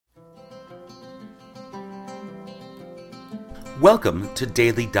Welcome to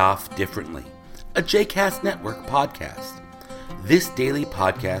Daily Daf Differently, a JCast Network podcast. This daily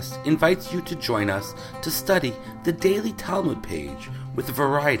podcast invites you to join us to study the daily Talmud page with a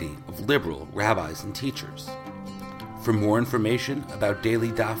variety of liberal rabbis and teachers. For more information about Daily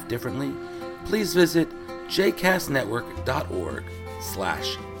Daf Differently, please visit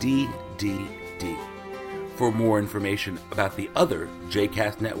jcastnetwork.org/DDD. For more information about the other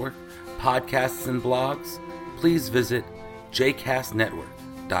JCast Network podcasts and blogs, please visit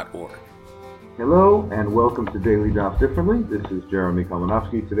jcastnetwork.org. Hello and welcome to Daily Daf Differently. This is Jeremy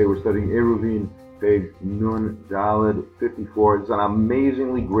Kalmanofsky. Today we're studying Eruvin, page Nun Daled 54. It's an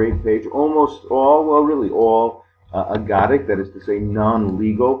amazingly great page, almost all, well really all, agadic, that is to say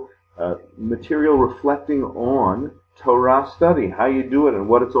non-legal, material reflecting on Torah study, how you do it and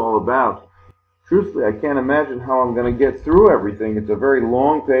what it's all about. Truthfully, I can't imagine how I'm going to get through everything. It's a very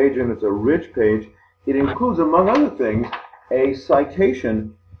long page and it's a rich page. It includes, among other things, a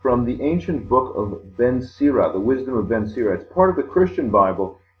citation from the ancient book of Ben Sira, the Wisdom of Ben Sira. It's part of the Christian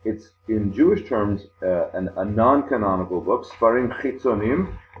Bible. It's, in Jewish terms, a non-canonical book, Sfarim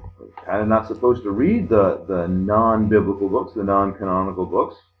Chitzonim. Kind of not supposed to read the non-biblical books, the non-canonical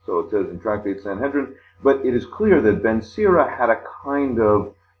books. So it says in Tractate Sanhedrin. But it is clear that Ben Sira had a kind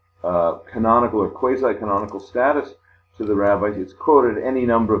of canonical or quasi-canonical status to the rabbis. It's quoted any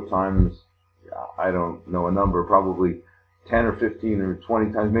number of times. I don't know a number, probably 10 or 15 or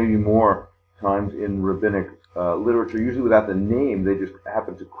 20 times, maybe more times in rabbinic literature, usually without the name. They just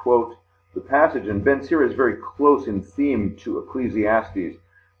happen to quote the passage. And Ben Sira is very close in theme to Ecclesiastes.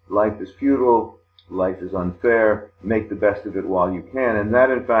 Life is futile, life is unfair, make the best of it while you can. And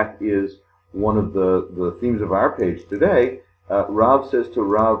that, in fact, is one of the themes of our page today. Rav says to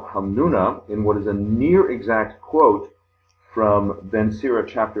Rav Hamnuna, in what is a near exact quote from Ben Sira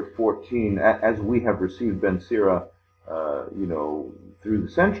chapter 14, as we have received Ben Sira, through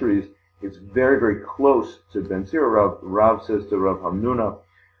the centuries, it's very, very close to Ben Sira. Rav says to Rav Hamnuna,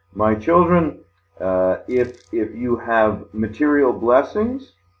 my children, if you have material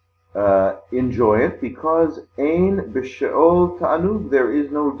blessings, enjoy it, because ein b'she'ol ta'anug, there is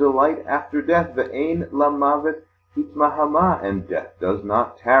no delight after death. Ve'ein lamavet hitmahama, and death does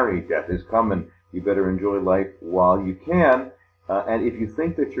not tarry. Death is coming. You better enjoy life while you can. And if you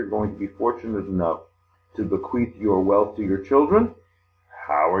think that you're going to be fortunate enough to bequeath your wealth to your children,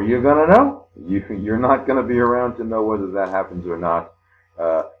 how are you going to know? You're not going to be around to know whether that happens or not.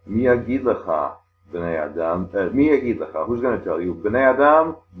 Mi yagid lecha, b'nei Adam. Mi yagid lecha, who's going to tell you? B'nei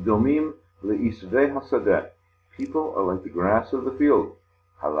Adam domim le'isvei hasadeh. People are like the grass of the field.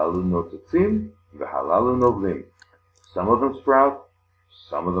 Halalu notzatzim, v'halalu novlim. Some of them sprout,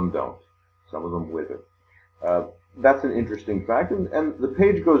 some of them don't. Some of them wither. That's an interesting fact. And the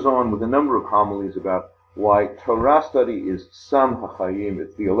page goes on with a number of homilies about why Torah study is Sam HaChayim.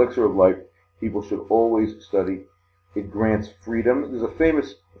 It's the elixir of life. People should always study. It grants freedom. There's a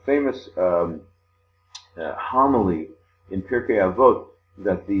famous homily in Pirkei Avot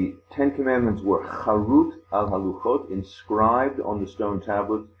that the Ten Commandments were charut al haluchot, inscribed on the stone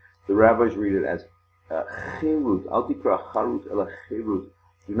tablets. The rabbis read it as chirut, al tikra charut ela chirut.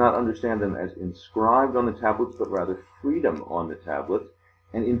 Do not understand them as inscribed on the tablets, but rather freedom on the tablets.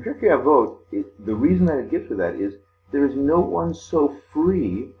 And in Pirkei Avot, the reason that it gives for that is there is no one so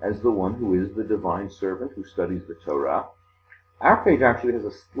free as the one who is the divine servant who studies the Torah. Our page actually has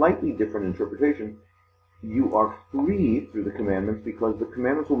a slightly different interpretation. You are free through the commandments because the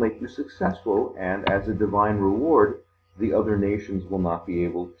commandments will make you successful, and as a divine reward, the other nations will not be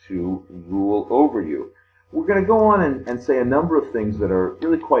able to rule over you. We're going to go on and say a number of things that are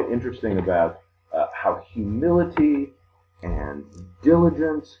really quite interesting about how humility and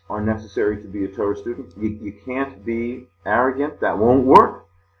diligence are necessary to be a Torah student. You can't be arrogant. That won't work.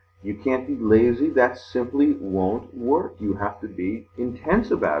 You can't be lazy. That simply won't work. You have to be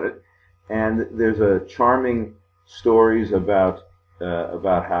intense about it. And there's a charming stories about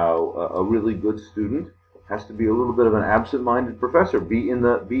how a really good student has to be a little bit of an absent-minded professor, be in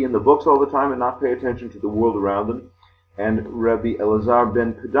the books all the time and not pay attention to the world around them. And Rabbi Elazar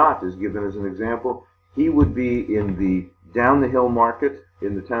ben Padat is given as an example. He would be in the down-the-hill market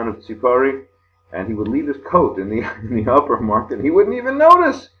in the town of Tzipari, and he would leave his coat in the upper market, and he wouldn't even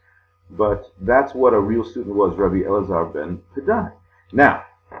notice. But that's what a real student was, Rabbi Elazar ben Padat. Now,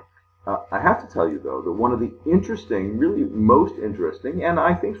 I have to tell you, though, that one of the interesting, really most interesting, and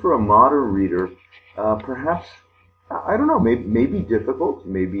I think for a modern reader, perhaps, I don't know, maybe difficult,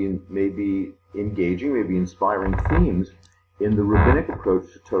 maybe engaging, maybe inspiring themes in the rabbinic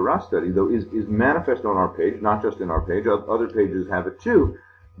approach to Torah study, though is manifest on our page, not just in our page, other pages have it too,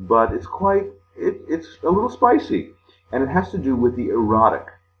 but it's a little spicy. And it has to do with the erotic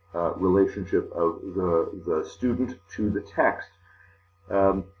relationship of the student to the text.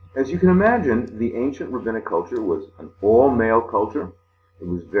 As you can imagine, the ancient rabbinic culture was an all-male culture. It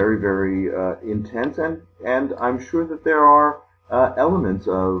was very, very intense, and I'm sure that there are elements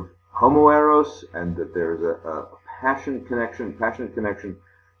of homoeros, and that there's a passionate connection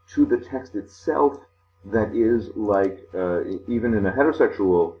to the text itself that is like, even in a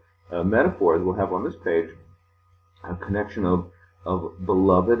heterosexual metaphor, as we'll have on this page, a connection of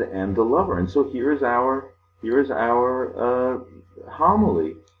beloved and the lover. And so here is our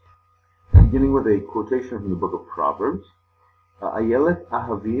homily, beginning with a quotation from the book of Proverbs. Ayelet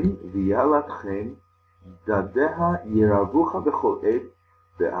ahavim v'yalatchem dadeha yiravucha b'chol et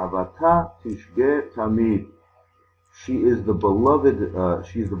ve'avata tishge tamid. She is the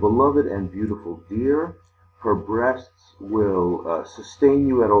beloved and beautiful deer. Her breasts will sustain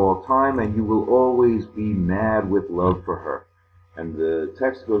you at all time, and you will always be mad with love for her. And the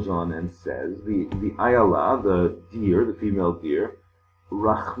text goes on and says, the ayala, the deer, the female deer,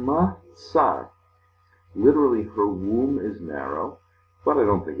 rachma tsar. Literally, her womb is narrow, but I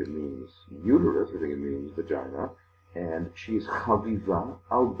don't think it means uterus. I think it means vagina. And she's chaviva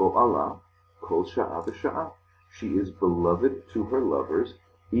al bo'ala kol sha'a v'sha'a. She is beloved to her lovers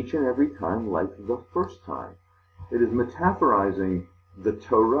each and every time, like the first time. It is metaphorizing the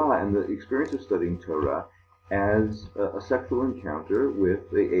Torah and the experience of studying Torah as a sexual encounter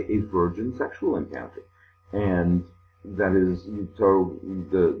with a virgin sexual encounter. And that is, so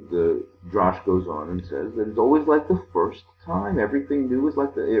the Drash goes on and says that it's always like the first time. Everything new is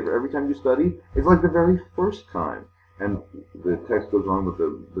like every time you study, it's like the very first time. And the text goes on with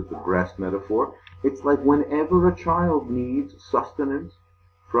the breast metaphor. It's like whenever a child needs sustenance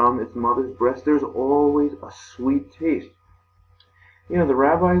from its mother's breast, there's always a sweet taste. The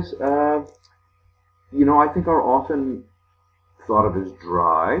rabbis, I think are often thought of as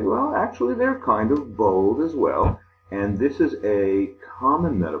dry. Well, actually, they're kind of bold as well. And this is a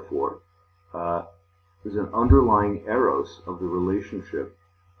common metaphor. There's an underlying eros of the relationship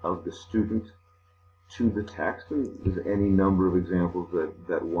of the student to the text, and there's any number of examples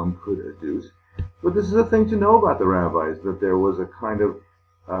that one could adduce. But this is a thing to know about the rabbis, that there was a kind of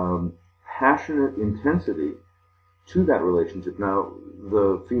passionate intensity to that relationship. Now,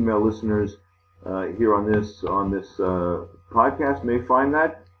 the female listeners here on this podcast may find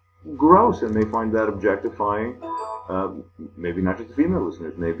that gross and may find that objectifying. Maybe not just the female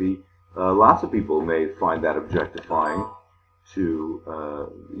listeners. Maybe lots of people may find that objectifying to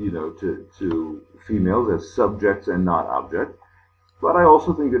females as subjects and not objects. But I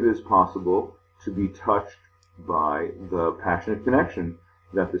also think it is possible to be touched by the passionate connection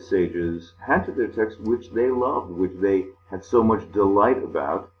that the sages had to their text, which they loved, which they had so much delight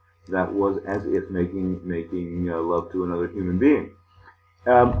about, that was as if making love to another human being.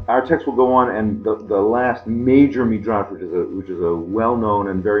 Our text will go on, and the last major midrash, which is a well-known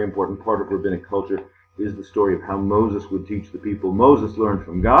and very important part of rabbinic culture, is the story of how Moses would teach the people. Moses learned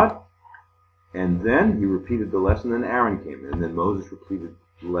from God, and then he repeated the lesson, and Aaron came in, and then Moses repeated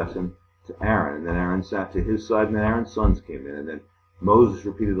the lesson to Aaron, and then Aaron sat to his side, and then Aaron's sons came in, and then Moses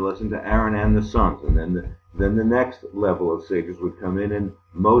repeated the lesson to Aaron and the sons, and then the next level of sages would come in, and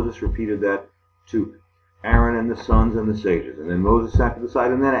Moses repeated that to Aaron and the sons and the sages, and then Moses sat to the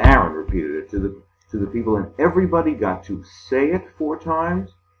side, and then Aaron repeated it to the people, and everybody got to say it 4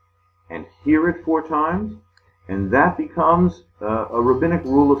 times and hear it 4 times, and that becomes a rabbinic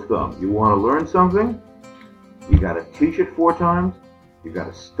rule of thumb. You want to learn something, you got to teach it 4 times, you got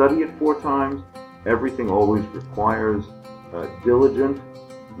to study it 4 times. Everything always requires diligent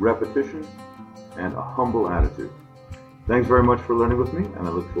repetition and a humble attitude. Thanks very much for learning with me, and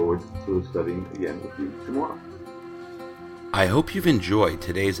I look forward to studying again with you tomorrow. I hope you've enjoyed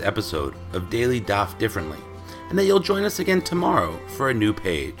today's episode of Daily Daf Differently, and that you'll join us again tomorrow for a new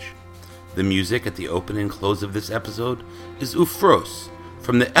page. The music at the open and close of this episode is Ufros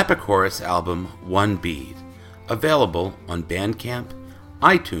from the Epichorus album One Bead, available on Bandcamp,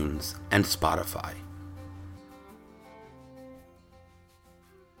 iTunes, and Spotify.